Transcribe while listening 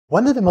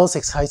One of the most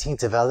exciting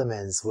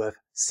developments with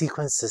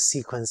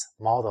sequence-to-sequence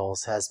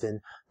models has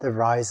been the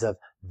rise of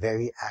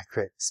very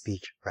accurate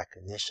speech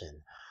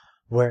recognition.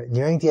 We're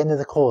nearing the end of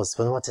the course,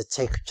 but I want to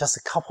take just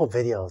a couple of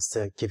videos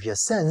to give you a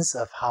sense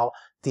of how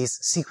these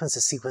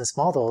sequence-to-sequence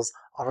models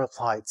are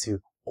applied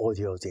to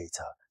audio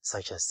data,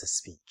 such as the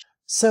speech.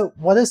 So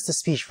what is the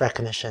speech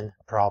recognition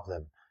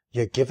problem?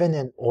 You're given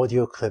an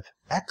audio clip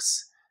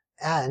X,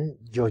 and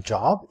your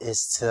job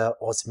is to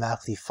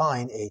automatically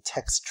find a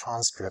text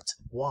transcript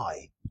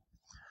Y.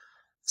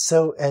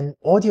 So an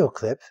audio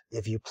clip,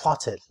 if you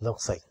plot it,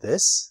 looks like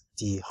this.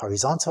 The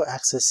horizontal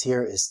axis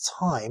here is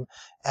time,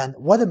 and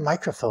what a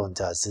microphone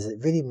does is it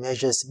really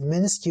measures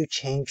minuscule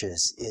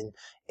changes in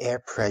air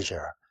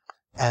pressure.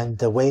 And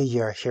the way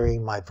you're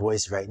hearing my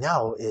voice right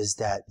now is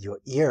that your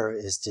ear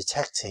is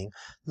detecting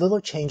little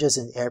changes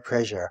in air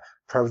pressure,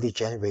 probably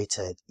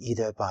generated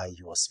either by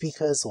your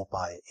speakers or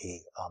by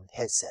a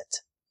headset.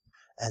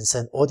 And so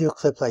an audio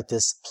clip like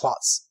this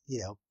plots,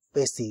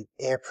 basically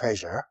air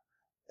pressure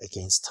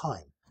against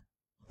time.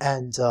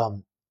 And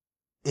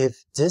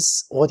if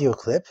this audio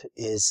clip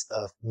is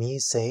of me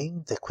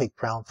saying the quick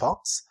brown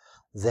fox,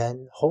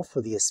 then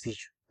hopefully a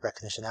speech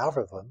recognition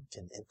algorithm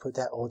can input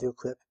that audio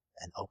clip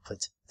and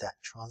output that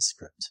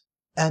transcript.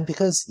 And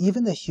because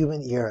even the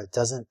human ear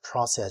doesn't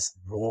process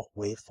raw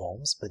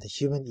waveforms, but the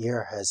human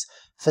ear has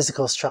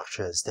physical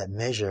structures that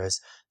measures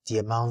the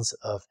amounts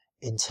of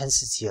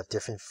intensity of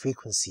different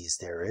frequencies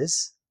there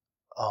is,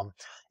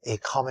 a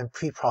common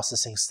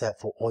pre-processing step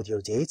for audio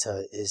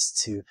data is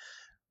to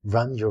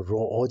run your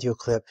raw audio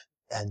clip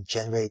and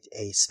generate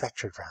a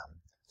spectrogram.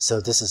 So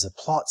this is a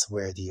plot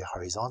where the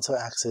horizontal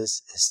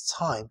axis is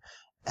time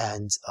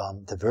and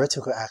the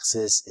vertical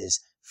axis is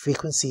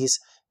frequencies,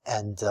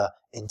 and the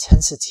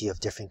intensity of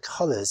different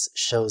colors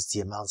shows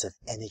the amount of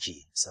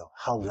energy. So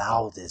how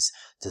loud is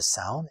the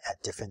sound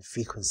at different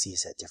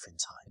frequencies at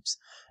different times.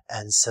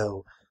 And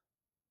so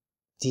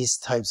these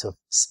types of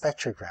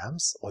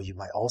spectrograms, or you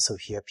might also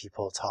hear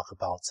people talk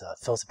about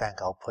filter bank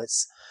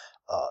outputs,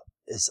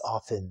 is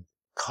often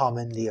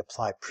commonly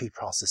applied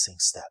pre-processing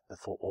step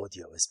before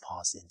audio is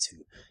passed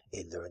into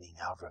a learning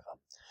algorithm.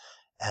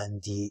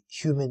 And the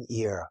human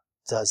ear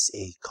does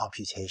a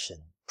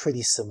computation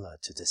pretty similar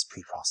to this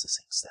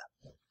pre-processing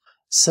step.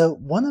 So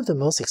one of the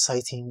most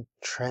exciting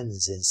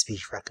trends in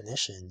speech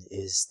recognition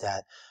is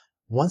that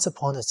once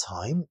upon a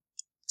time,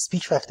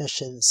 speech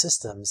recognition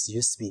systems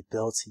used to be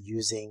built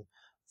using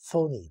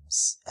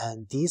phonemes.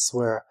 And these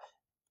were,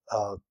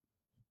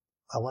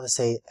 I want to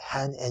say,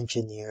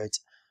 hand-engineered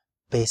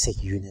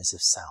basic units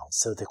of sound.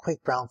 So the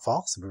quick brown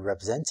fox will be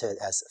represented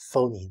as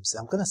phonemes.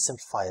 I'm going to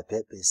simplify a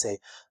bit, but you say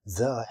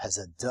the has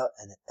a d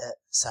and an e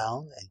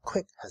sound, and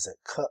quick has a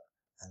k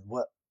and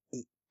w,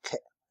 e, k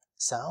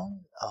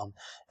sound.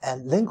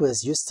 And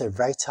linguists used to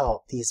write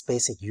out these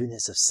basic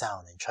units of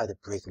sound and try to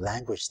break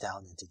language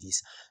down into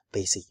these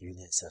basic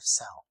units of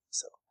sound.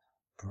 So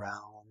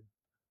brown,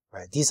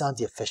 right? These aren't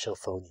the official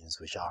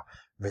phonemes, which are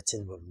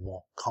written with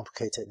more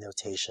complicated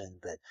notation,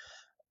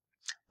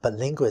 but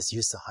linguists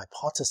used to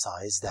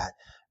hypothesize that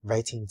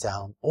writing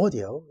down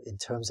audio in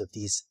terms of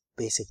these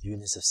basic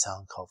units of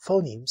sound called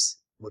phonemes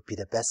would be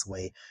the best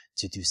way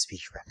to do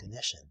speech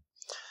recognition.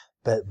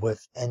 But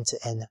with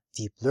end-to-end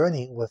deep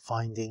learning, we're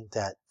finding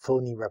that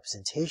phoneme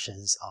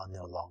representations are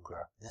no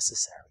longer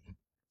necessary.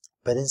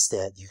 But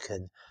instead, you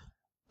can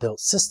build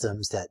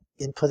systems that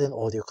input an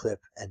audio clip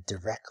and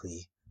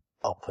directly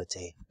output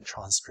a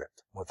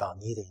transcript without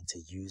needing to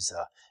use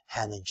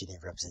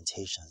hand-engineered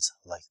representations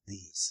like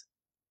these.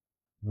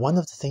 One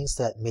of the things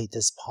that made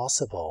this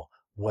possible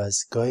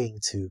was going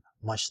to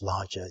much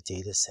larger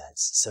data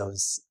sets.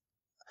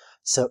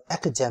 So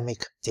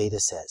academic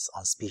data sets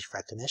on speech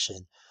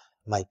recognition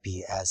might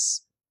be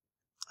as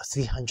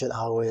 300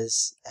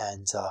 hours,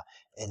 and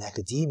in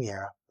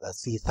academia, a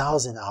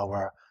 3,000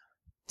 hour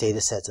data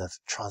set of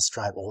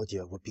transcribed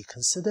audio would be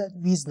considered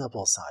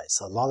reasonable size.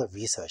 So a lot of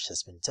research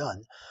has been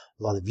done,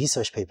 a lot of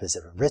research papers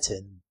have been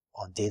written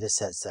on data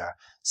sets that are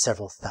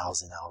several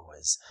thousand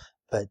hours.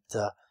 But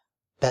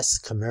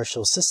best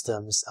commercial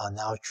systems are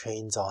now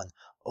trained on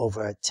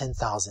over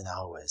 10,000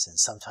 hours and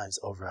sometimes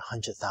over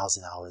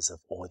 100,000 hours of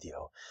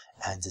audio,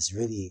 and is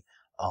really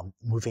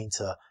moving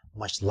to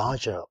much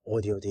larger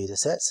audio data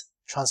sets,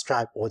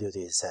 transcribed audio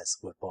data sets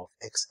with both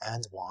X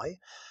and Y,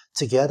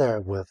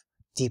 together with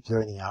deep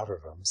learning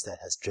algorithms that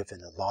has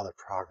driven a lot of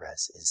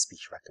progress in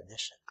speech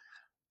recognition.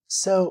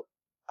 So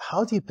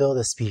how do you build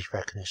a speech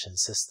recognition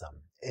system?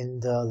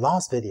 In the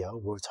last video,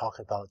 we were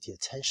talking about the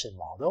attention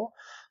model.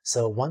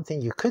 So one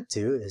thing you could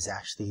do is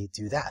actually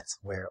do that,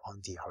 where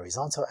on the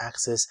horizontal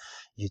axis,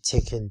 you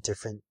take in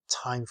different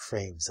time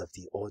frames of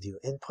the audio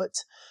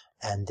input,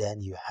 and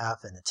then you have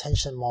an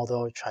attention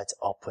model try to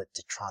output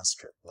the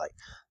transcript, like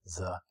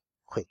the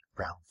quick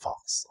brown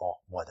fox, or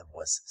what it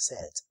was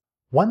said.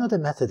 One other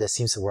method that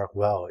seems to work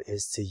well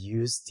is to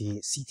use the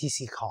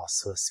CTC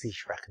Cost for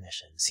speech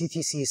recognition.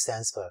 CTC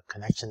stands for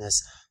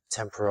Connectionist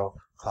Temporal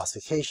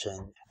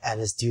Classification and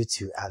is due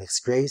to Alex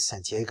Gray,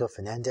 Santiago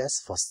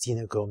Fernandez,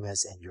 Faustino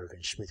Gomez, and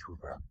Jürgen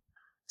Schmidhuber.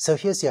 So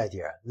here's the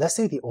idea. Let's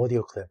say the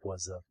audio clip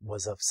was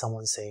of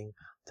someone saying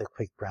the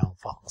quick brown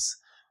fox.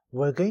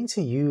 We're going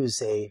to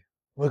use a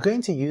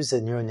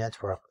neural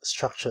network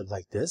structured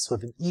like this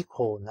with an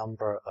equal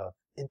number of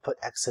input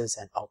x's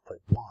and output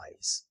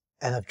y's.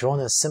 And I've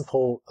drawn a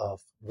simple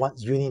one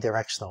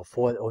unidirectional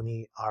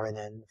forward-only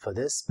RNN for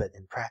this, but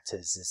in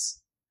practice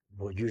this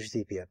will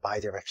usually be a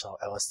bidirectional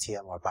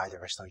LSTM or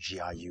bidirectional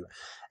GRU,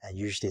 and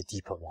usually a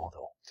deeper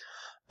model.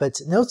 But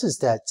notice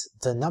that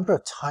the number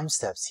of time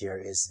steps here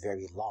is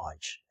very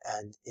large,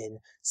 and in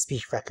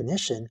speech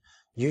recognition,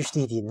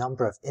 usually the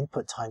number of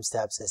input time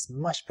steps is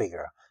much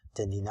bigger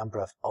than the number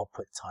of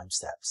output time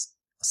steps.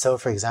 So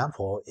for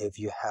example, if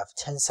you have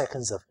 10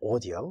 seconds of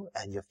audio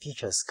and your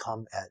features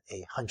come at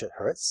 100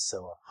 Hertz,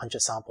 so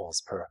 100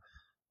 samples per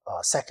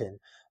second,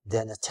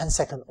 then a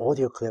 10-second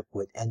audio clip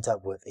would end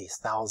up with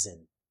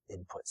 1,000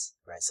 inputs,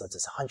 right? So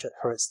there's 100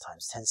 Hertz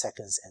times 10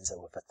 seconds ends up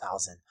with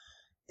 1,000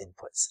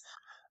 inputs.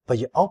 But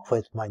your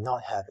output might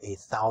not have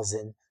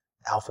 1,000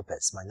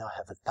 alphabets, might not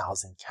have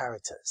 1,000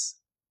 characters.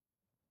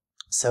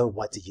 So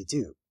what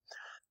do?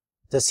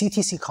 The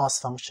CTC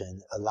Cost function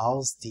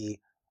allows the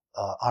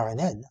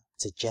RNN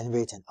to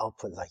generate an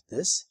output like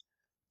this.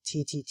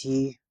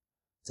 TTT,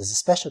 there's a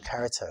special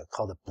character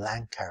called a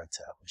blank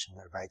character, which I'm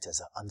going to write as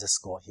an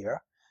underscore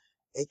here.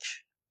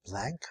 H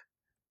blank,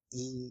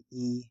 E,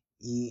 E,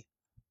 E,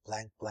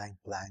 blank, blank,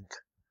 blank.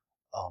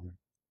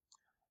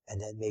 And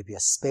then maybe a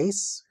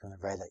space. I'm going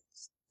to write like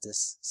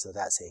this, so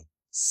that's a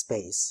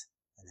space.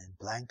 And then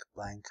blank,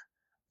 blank,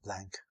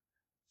 blank,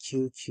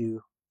 Q,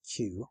 Q,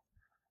 Q,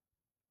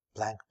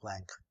 blank,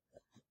 blank.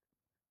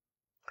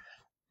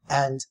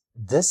 And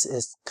this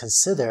is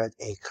considered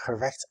a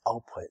correct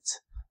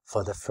output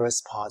for the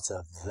first part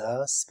of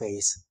the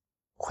space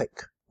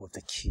quick with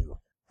the Q.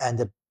 And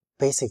the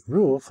basic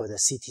rule for the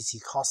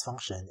CTC Cost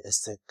function is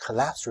to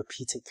collapse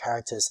repeated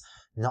characters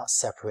not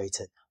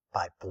separated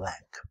by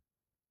blank.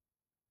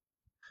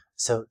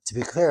 So to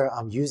be clear,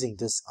 I'm using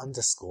this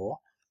underscore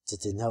to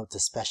denote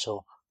the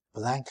special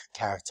blank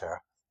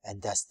character,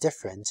 and that's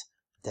different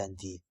than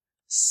the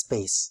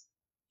space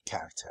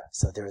character.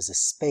 So there is a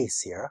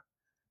space here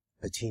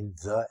between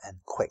the and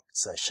quick,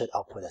 so it should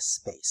output a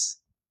space.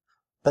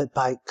 But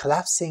by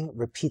collapsing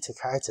repeated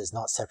characters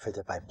not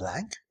separated by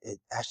blank, it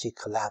actually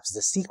collapses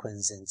the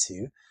sequence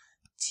into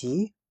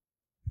T,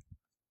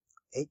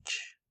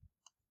 H,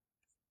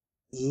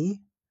 E,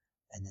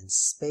 and then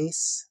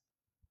space,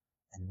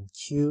 and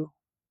Q,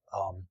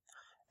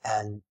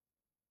 and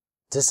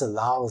this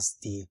allows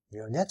the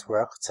neural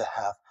network to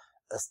have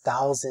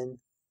 1,000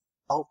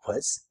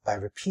 outputs by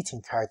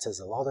repeating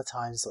characters a lot of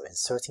times, or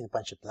inserting a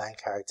bunch of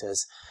blank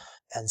characters,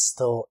 and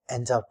still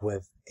end up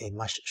with a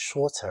much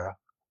shorter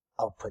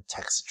output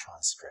text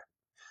transcript.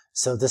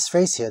 So this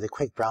phrase here, the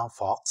quick brown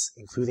fox,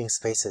 including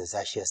spaces,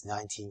 actually has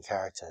 19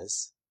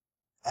 characters.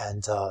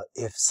 And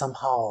if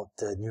somehow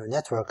the neural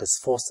network is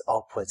forced to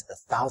output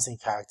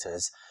 1,000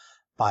 characters,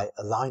 by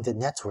allowing the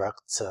network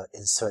to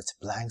insert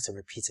blanks and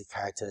repeated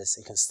characters,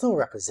 it can still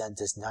represent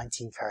this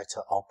 19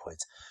 character output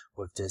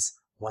with this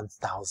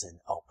 1,000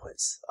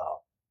 outputs,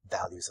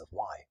 values of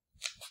y.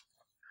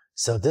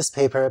 So this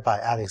paper by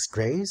Alex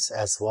Graves,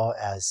 as well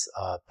as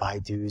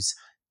Baidu's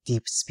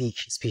deep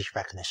speech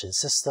recognition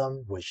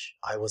system, which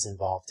I was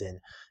involved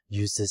in,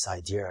 used this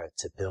idea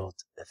to build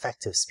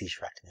effective speech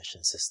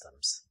recognition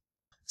systems.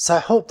 So I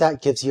hope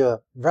that gives you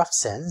a rough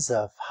sense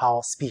of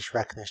how speech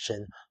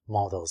recognition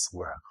models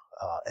work.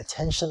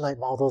 Attention-like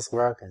models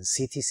work and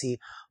CTC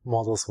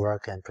models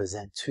work, and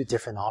present two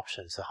different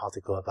options of how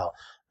to go about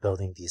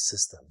building these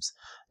systems.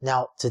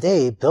 Now,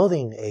 today,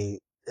 building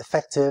a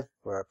effective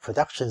or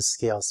production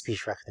scale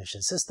speech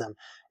recognition system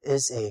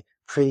is a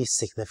pretty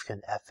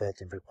significant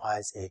effort and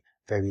requires a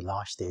very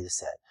large data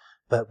set.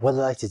 But what I'd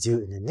like to do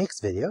in the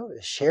next video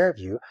is share with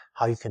you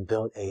how you can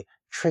build a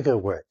trigger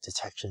word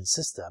detection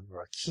system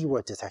or a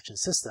keyword detection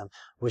system,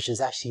 which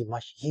is actually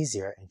much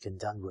easier and can be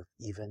done with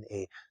even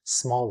a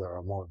smaller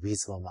or more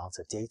reasonable amount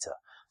of data.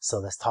 So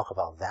let's talk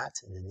about that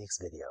in the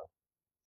next video.